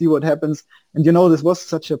in and see what happens. And you know, this was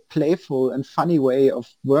such a playful and funny way of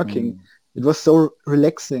working. mm, It was so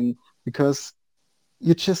relaxing because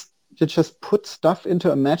you just you just put stuff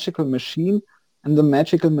into a magical machine, and the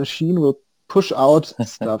magical machine will push out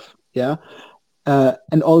stuff. Yeah.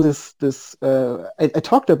 And all I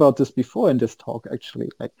talked about this before in this talk, actually,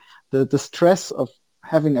 like the stress of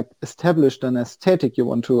having established an aesthetic you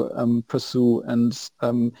want to pursue, and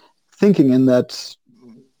thinking in that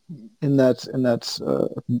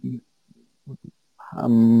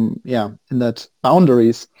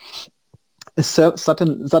boundaries is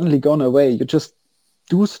suddenly gone away. You just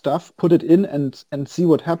do stuff, put it in, and see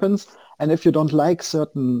what happens. And if you don't like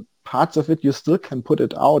certain parts of it, you still can put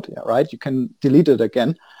it out, yeah, right? You can delete it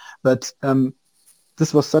again. But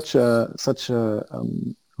this was such a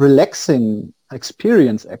relaxing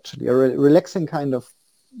experience, actually, a relaxing kind of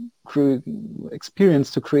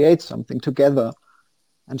experience to create something together,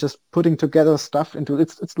 and just putting together stuff into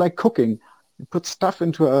it's like cooking. You put stuff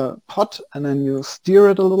into a pot and then you steer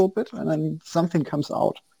it a little bit and then something comes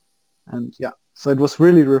out. And yeah, so it was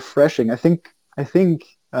really refreshing. I think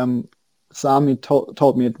Sami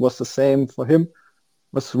told me it was the same for him.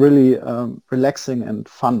 It was really relaxing and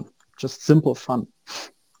fun, just simple fun.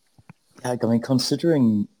 Yeah, I mean,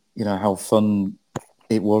 considering how fun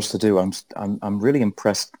it was to do, I'm really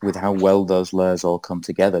impressed with how well those layers all come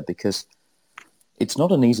together, because it's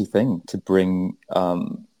not an easy thing to bring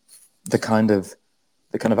the kind of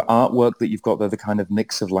artwork that you've got there, the kind of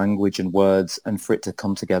mix of language and words, and for it to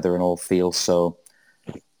come together and all feel so.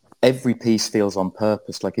 Every piece feels on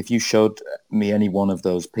purpose. Like if you showed me any one of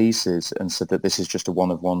those pieces and said that this is just a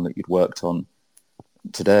one of one that you'd worked on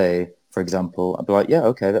today, for example, I'd be like, yeah,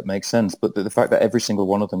 okay, that makes sense. But the fact that every single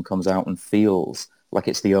one of them comes out and feels like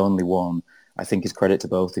it's the only one, I think is credit to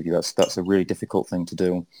both of you. That's a really difficult thing to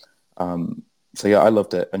do. So yeah, I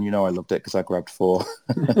loved it, and I loved it because I grabbed 4.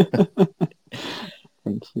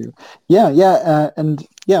 Thank you. Yeah, and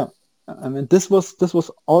yeah, I mean, this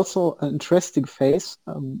was also an interesting phase.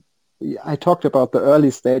 I talked about the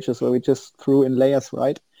early stages where we just threw in layers,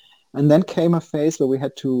 right? And then came a phase where we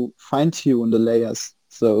had to fine tune the layers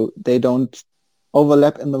so they don't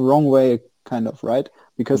overlap in the wrong way, kind of, right?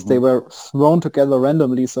 Because they Mm-hmm. were thrown together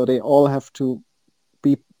randomly, so they all have to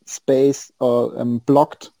be spaced or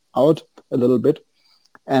blocked out a little bit.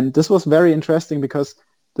 And this was very interesting because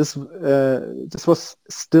this was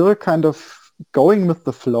still kind of going with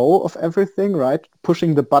the flow of everything, right?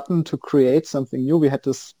 Pushing the button to create something new. We had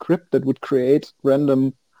this script that would create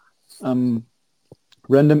um,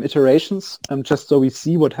 random iterations, just so we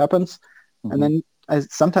see what happens. And Mm-hmm. then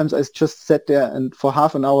sometimes I just sat there and for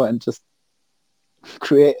half an hour and just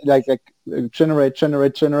create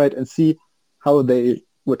generate and see how they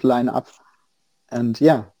would line up. And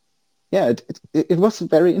yeah, it was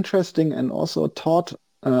very interesting and also taught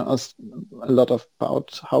us a lot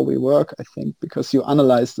about how we work, I think, because you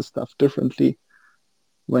analyze the stuff differently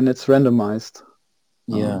when it's randomized.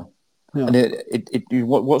 Yeah. Yeah. And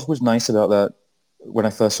what was nice about that when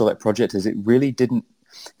I first saw that project is it really didn't,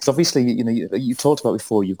 because obviously, you talked about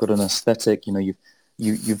before, you've got an aesthetic,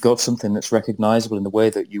 you've got something that's recognizable in the way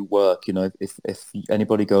that you work. If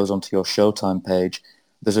anybody goes onto your Showtime page,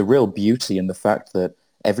 there's a real beauty in the fact that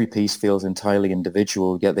every piece feels entirely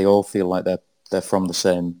individual, yet they all feel like they're from the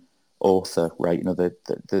same author, right?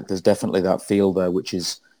 There's definitely that feel there, which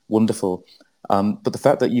is wonderful. But the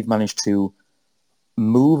fact that you've managed to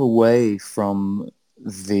move away from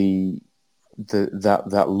the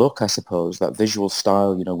that look, I suppose, that visual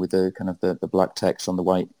style, with the kind of the black text on the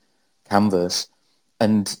white canvas,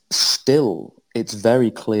 and still it's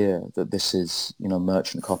very clear that this is,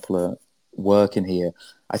 Merchant Coppola work in here.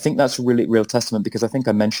 I think that's a really real testament, because I think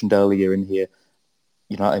I mentioned earlier in here,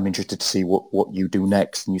 I'm interested to see what you do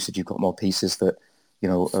next, and you said you've got more pieces that,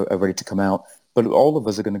 are ready to come out. But all of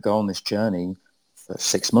us are going to go on this journey for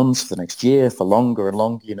 6 months, for the next year, for longer and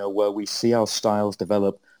longer, where we see our styles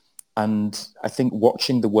develop. And I think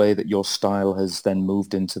watching the way that your style has then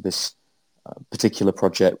moved into this particular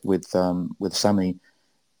project with Sami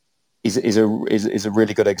is a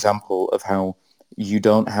really good example of how you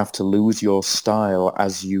don't have to lose your style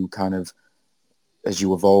as you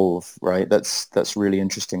evolve, right? That's really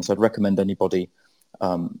interesting. So I'd recommend anybody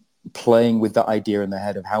playing with that idea in their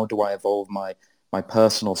head of how do I evolve my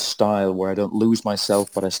personal style where I don't lose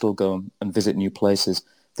myself, but I still go and visit new places.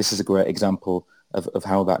 This is a great example of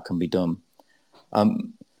how that can be done.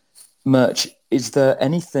 Merch, is there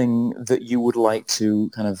anything that you would like to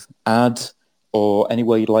kind of add, or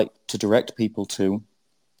anywhere you'd like to direct people to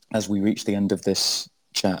as we reach the end of this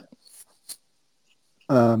chat?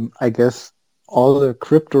 I guess all the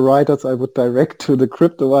crypto writers I would direct to the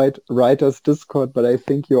crypto writers Discord, but I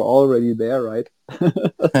think you're already there, right?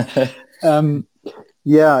 um,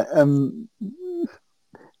 yeah.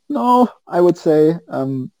 No, I would say.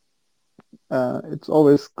 it's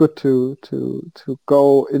always good to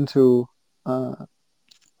go uh,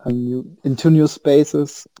 into new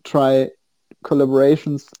spaces, try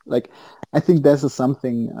collaborations. Like I think this is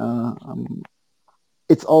something.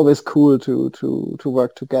 It's always cool to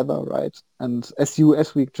work together, right? And as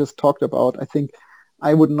we just talked about, I think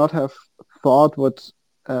I would not have thought what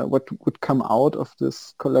would come out of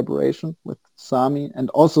this collaboration with Sami and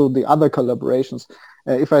also the other collaborations.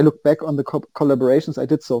 If I look back on the collaborations I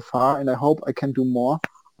did so far, and I hope I can do more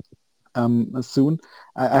soon.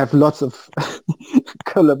 I have lots of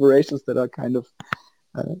collaborations that are kind of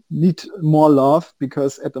need more love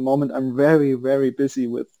because at the moment I'm very, very busy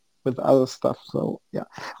with other stuff. So yeah,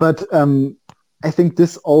 but I think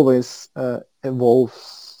this always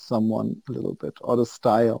evolves someone a little bit or the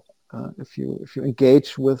style. If you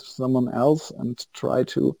engage with someone else and try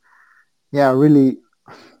to really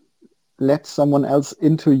let someone else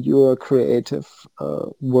into your creative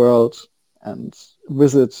world and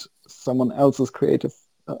visit someone else's creative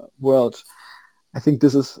world. I think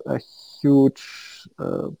this is a huge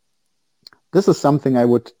this is something I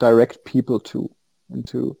would direct people to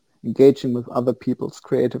into engaging with other people's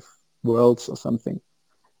creative worlds or something.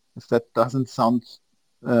 If that doesn't sound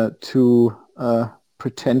too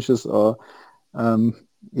pretentious or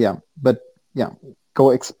but yeah,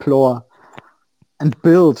 go explore and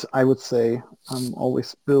build. I would say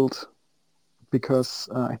always build because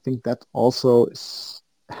I think that also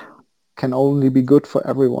can only be good for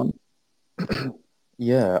everyone.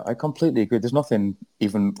 Yeah, I completely agree. There's nothing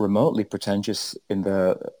even remotely pretentious in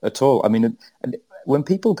there at all. I mean, and when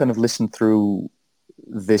people kind of listen through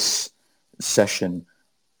this session,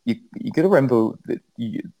 you got to remember that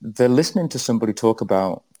they're listening to somebody talk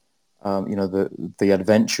about, the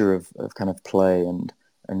adventure of kind of play and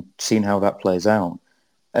seeing how that plays out.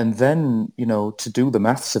 And then, to do the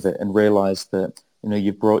maths of it and realize that,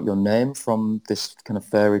 you brought your name from this kind of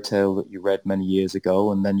fairy tale that you read many years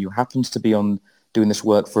ago, and then you happened to be on doing this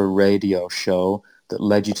work for a radio show that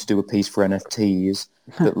led you to do a piece for NFTs,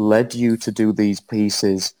 that led you to do these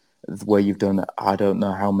pieces where you've done, I don't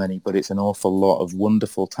know how many, but it's an awful lot of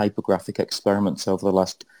wonderful typographic experiments over the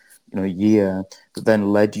last, year, that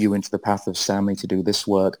then led you into the path of Sami to do this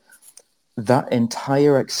work. That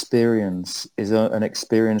entire experience is an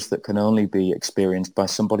experience that can only be experienced by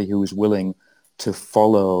somebody who is willing to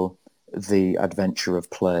follow the adventure of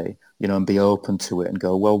play, and be open to it and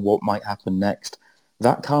go, well, what might happen next?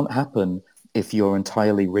 That can't happen if you're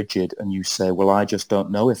entirely rigid and you say, well, I just don't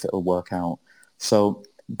know if it'll work out. So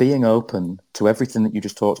being open to everything that you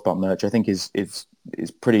just talked about, Merch, I think is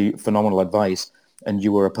pretty phenomenal advice. And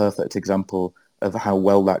you were a perfect example of how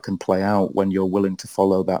well that can play out when you're willing to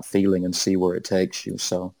follow that feeling and see where it takes you.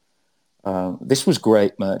 So this was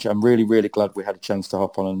great, Merch. I'm really, really glad we had a chance to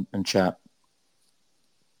hop on and chat.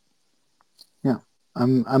 Yeah,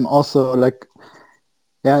 I'm also like,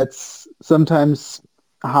 yeah, it's sometimes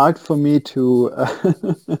hard for me to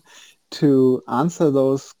to answer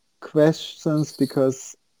those questions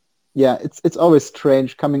because it's always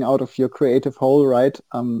strange coming out of your creative hole, right?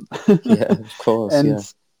 Yeah, of course. and Yeah.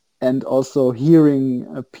 and also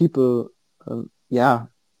hearing people, yeah,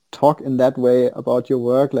 talk in that way about your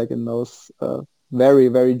work, like in those very,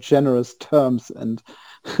 very generous terms and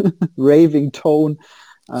raving tone.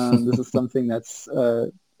 This is something that's,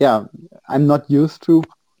 I'm not used to,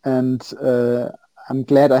 and I'm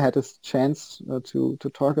glad I had this chance to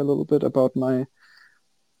talk a little bit about my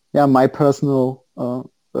personal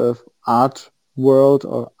art world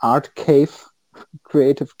or art cave,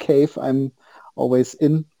 creative cave I'm always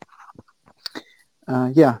in.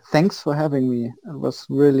 Thanks for having me. It was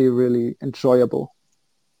really, really enjoyable.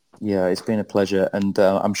 Yeah, it's been a pleasure, and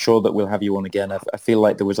I'm sure that we'll have you on again. I feel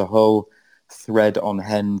like there was a whole thread on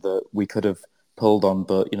Hen that we could have pulled on,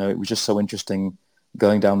 but it was just so interesting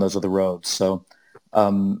going down those other roads. So,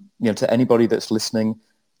 to anybody that's listening,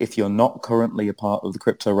 if you're not currently a part of the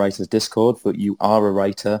Crypto Writers Discord, but you are a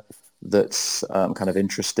writer that's kind of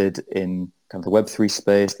interested in kind of the Web3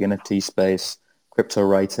 space, the NFT space, crypto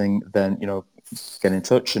writing, then get in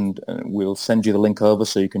touch, and we'll send you the link over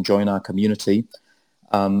so you can join our community.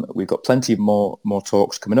 We've got plenty of more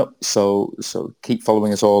talks coming up, so keep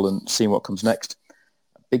following us all and seeing what comes next.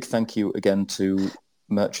 Big thank you again to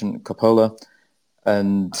Merchant Coppola,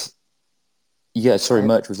 and sorry, I,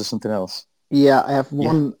 Merch, was there something else? I have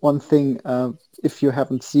Yeah. one thing. If you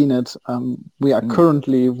haven't seen it, we are Mm.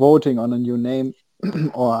 currently voting on a new name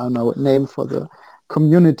or on a name for the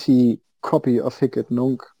community copy of Hic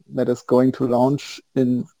Nunc that is going to launch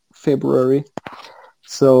in February.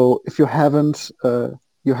 So if you haven't,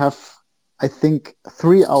 you have, I think,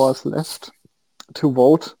 3 hours left to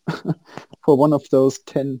vote for one of those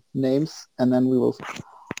 10 names, and then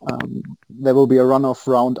there will be a runoff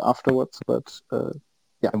round afterwards. But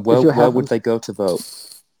yeah, And if you where would haven't, they go to vote?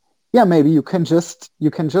 yeah, maybe you can just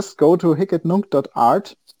go to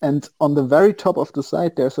hicketnunk.art, and on the very top of the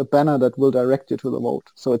site there's a banner that will direct you to the vote.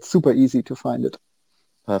 So it's super easy to find it.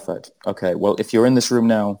 Perfect. Okay. Well, if you're in this room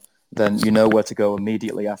now, then you know where to go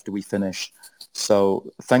immediately after we finish. So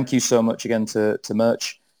thank you so much again to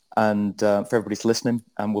Merch and for everybody's listening,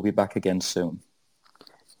 and we'll be back again soon.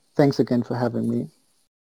 Thanks again for having me.